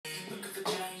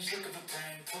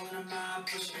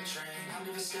mind, pushing a train. I'll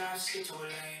never stop, stick to a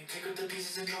lane. Pick up the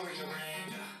pieces and go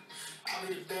rearrange. I'll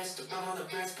be the best above all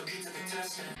the rest, but me to the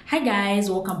testing. Hi guys,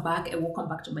 welcome back and welcome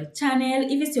back to my channel.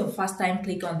 If it's your first time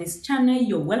click on this channel,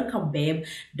 you're welcome, babe.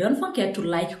 Don't forget to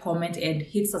like, comment and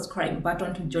hit subscribe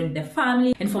button to join the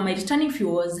family. And for my returning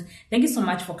viewers, thank you so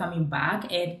much for coming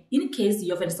back. And in case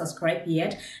you haven't subscribed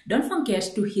yet, don't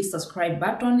forget to hit subscribe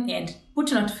button and put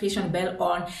your notification bell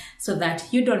on so that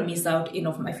you don't miss out any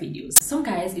of my videos. So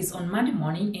guys, it's on Monday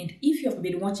morning, and if you've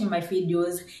been watching my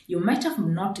videos, you might have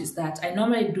noticed that I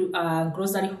normally do a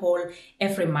grocery haul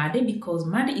every Monday because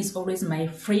Monday is always my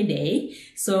free day.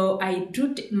 So I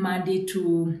do Monday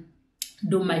to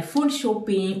do my food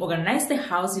shopping, organize the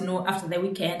house, you know, after the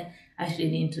weekend. I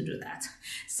really need to do that.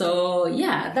 So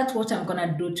yeah, that's what I'm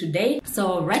gonna do today.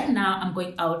 So right now I'm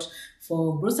going out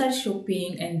for grocery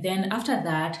shopping, and then after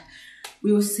that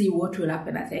we will see what will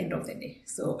happen at the end of the day.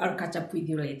 So I'll catch up with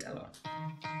you later on.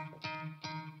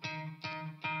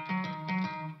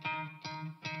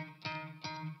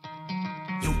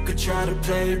 You could try to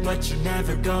play, but you're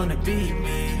never gonna beat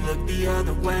me. Look the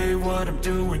other way, what I'm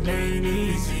doing ain't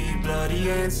easy. Bloody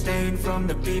hands stained from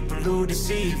the people who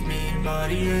deceive me.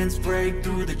 Muddy hands break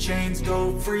through the chains,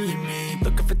 go free me.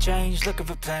 Looking for change, looking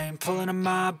for pain. Pulling a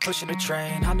mob, pushing a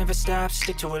train. I'll never stop,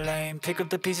 stick to a lane. Pick up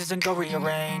the pieces and go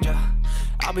rearrange.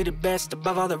 I'll be the best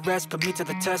above all the rest, put me to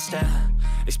the test.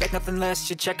 Expect nothing less,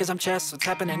 your check as I'm chess. What's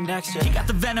happening next? He got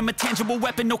the venom, a tangible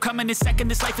weapon, no coming in second.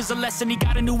 This life is a lesson. He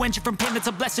got a new engine from pain, that's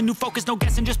a blessing. New focus, no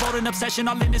guessing, just bold an obsession.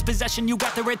 All in his possession, you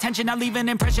got their attention. I'll leave an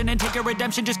impression and take a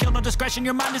redemption. Just kill no discretion,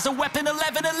 your mind is a weapon.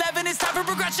 11-11, it's time for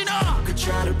progression. You could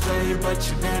try to play, but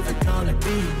you're never gonna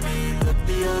beat me. Look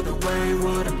the other way,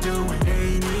 what I'm doing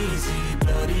ain't easy.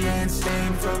 Bloody hands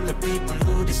stained from the people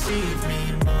who deceive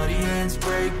me. Muddy hands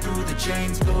break through the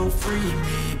chains, go free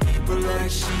me. People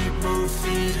like sheep move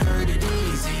feet, hurt it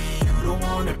easy. You don't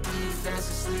wanna be fast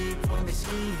asleep when they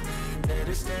scheming.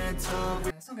 Better stand tall.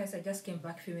 So guys, I just came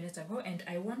back a few minutes ago and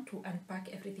I want to unpack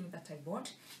everything that I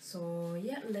bought. So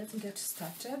yeah, let's get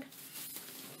started.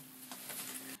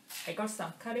 I got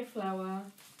some cauliflower.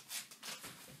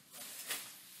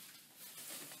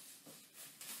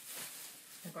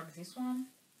 I got this one.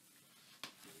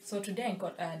 So today I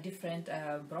got a different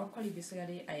broccoli.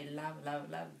 Basically, I love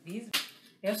these.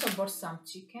 I also bought some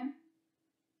chicken.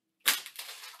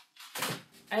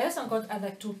 I also got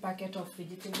other 2 packets of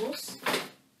vegetables,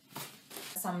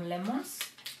 some lemons.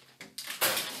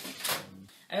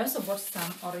 I also bought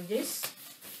some oranges,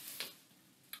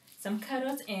 some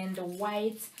carrots and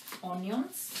white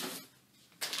onions,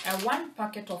 1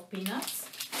 packet of peanuts,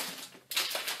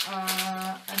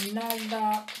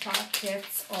 another packet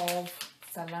of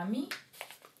salami,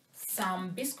 some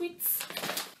biscuits,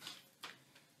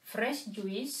 fresh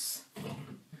juice.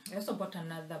 I also bought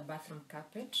another bathroom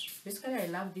carpet. Basically, I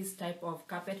love this type of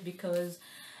carpet because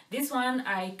this one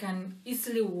I can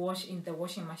easily wash in the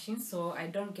washing machine, so I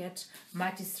don't get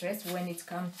much stress when it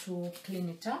comes to clean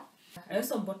it up. I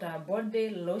also bought a body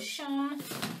lotion,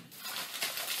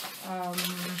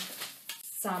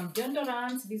 some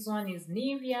deodorants. This one is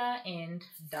Nivea and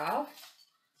Dove.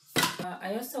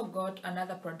 I also got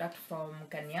another product from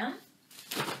Ganyan.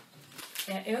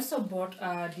 I also bought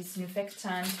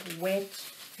disinfectant wet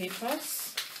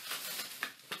papers,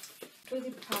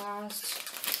 toothpaste,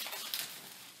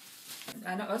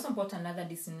 and I also bought another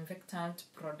disinfectant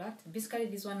product. Basically,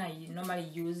 this one I normally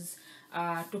use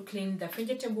to clean the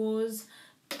vegetables,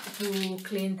 to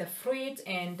clean the fruit,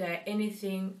 and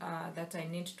anything that I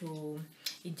need to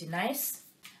hygienize.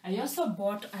 I also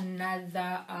bought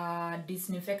another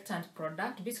disinfectant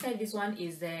product. Basically, this one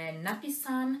is the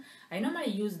Napisan. I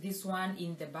normally use this one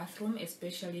in the bathroom,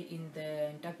 especially in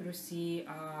the WC,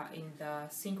 in the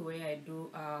sink where I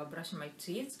do brush my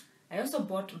teeth. I also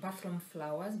bought bathroom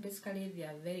flowers. Basically, they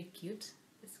are very cute.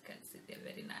 As you can see, they're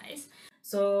very nice.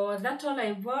 So that's all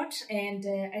I bought, and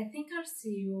I think I'll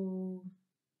see you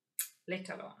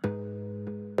later on.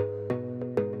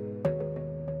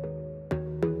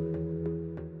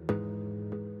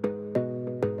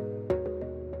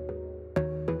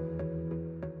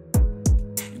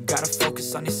 Gotta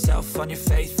focus on yourself, on your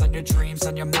faith, on your dreams,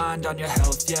 on your mind, on your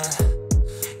health, yeah.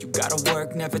 You gotta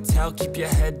work, never tell, keep your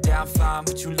head down, find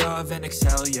what you love and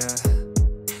excel, yeah.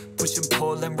 Push and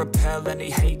pull and repel any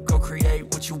hate, go create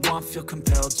what you want, feel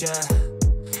compelled, yeah.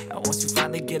 And once you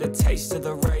finally get a taste of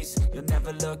the race, you'll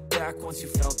never look back once you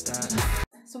felt that.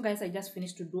 So guys, I just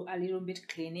finished to do a little bit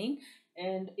cleaning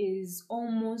and it's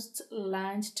almost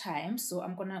lunch time, so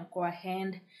I'm gonna go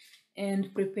ahead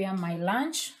and prepare my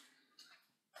lunch.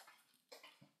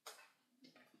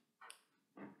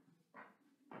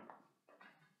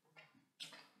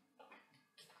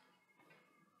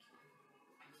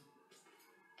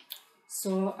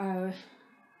 So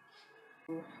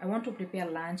I want to prepare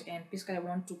lunch, and basically I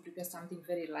want to prepare something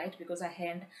very light because I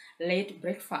had late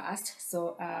breakfast.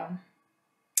 So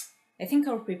I think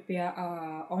I'll prepare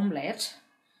omelette.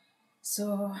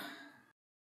 So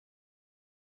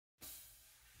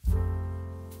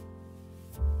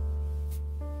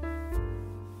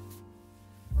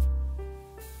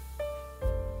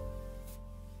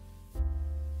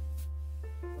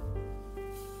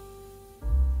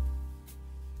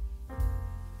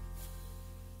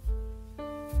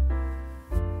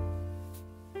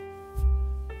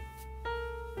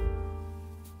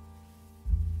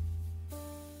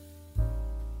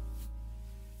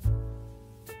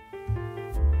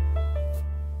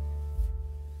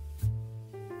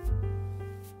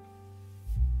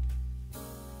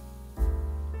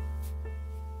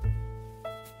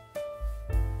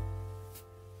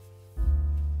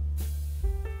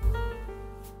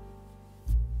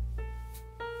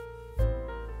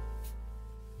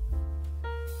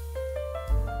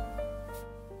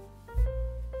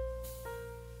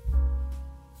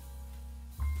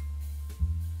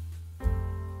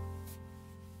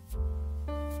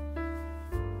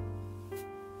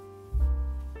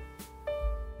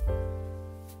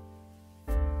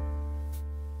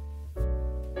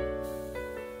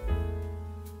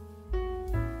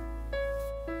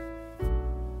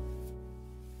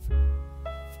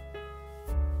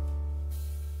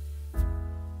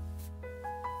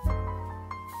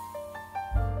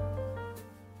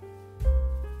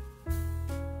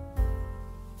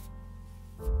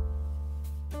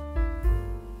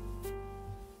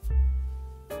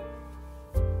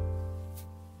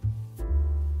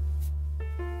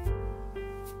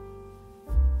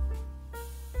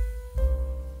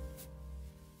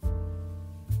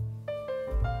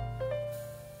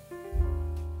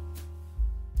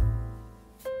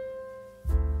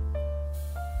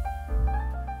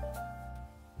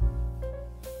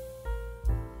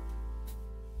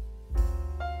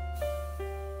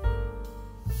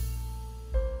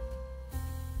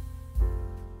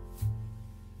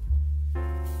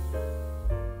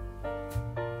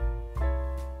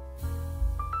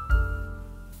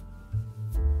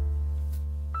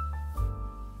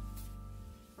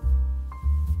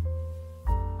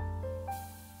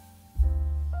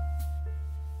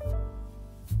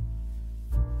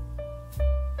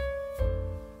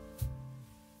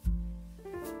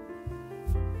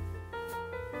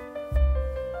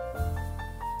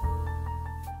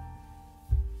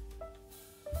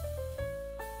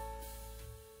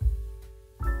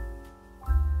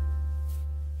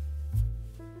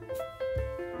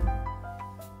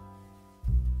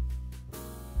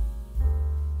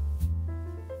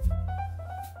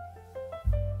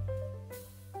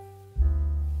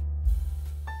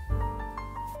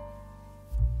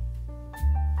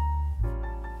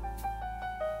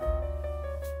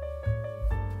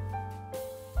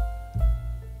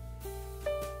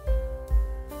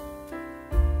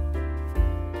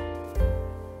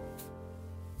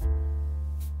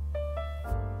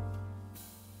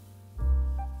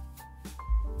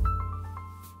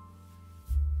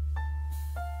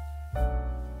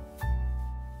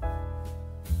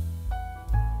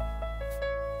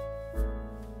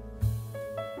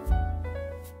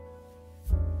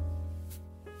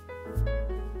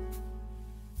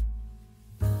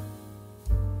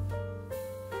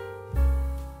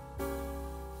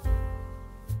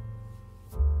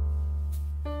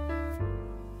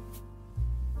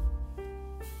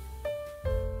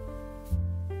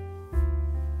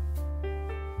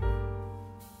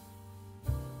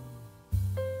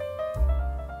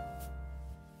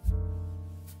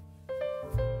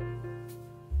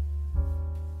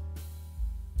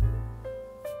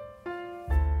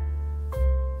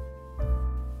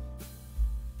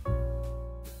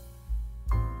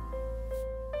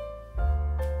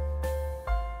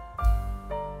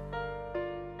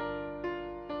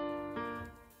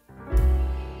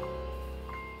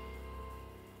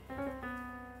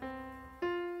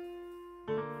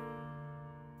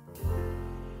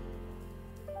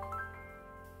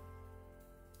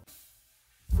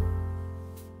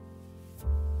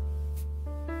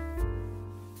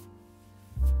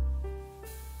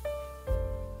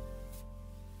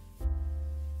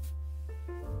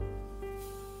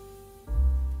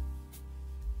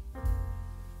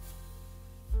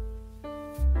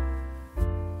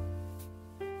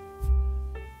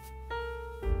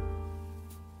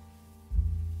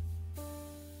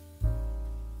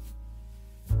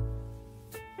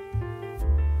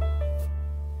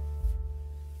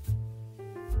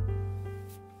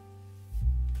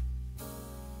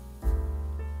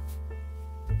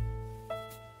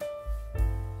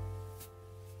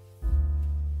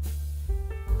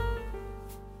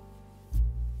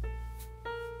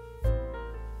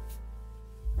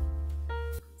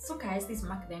guys, this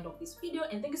marks the end of this video,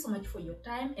 and thank you so much for your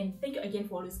time, and thank you again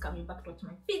for always coming back to watch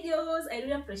my videos. I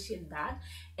really appreciate that.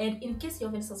 And in case you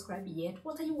haven't subscribed yet,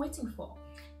 what are you waiting for?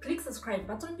 Click subscribe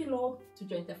button below to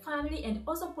join the family, and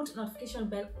also put notification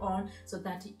bell on so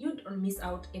that you don't miss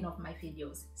out any of my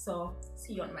videos. So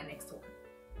see you on my next one.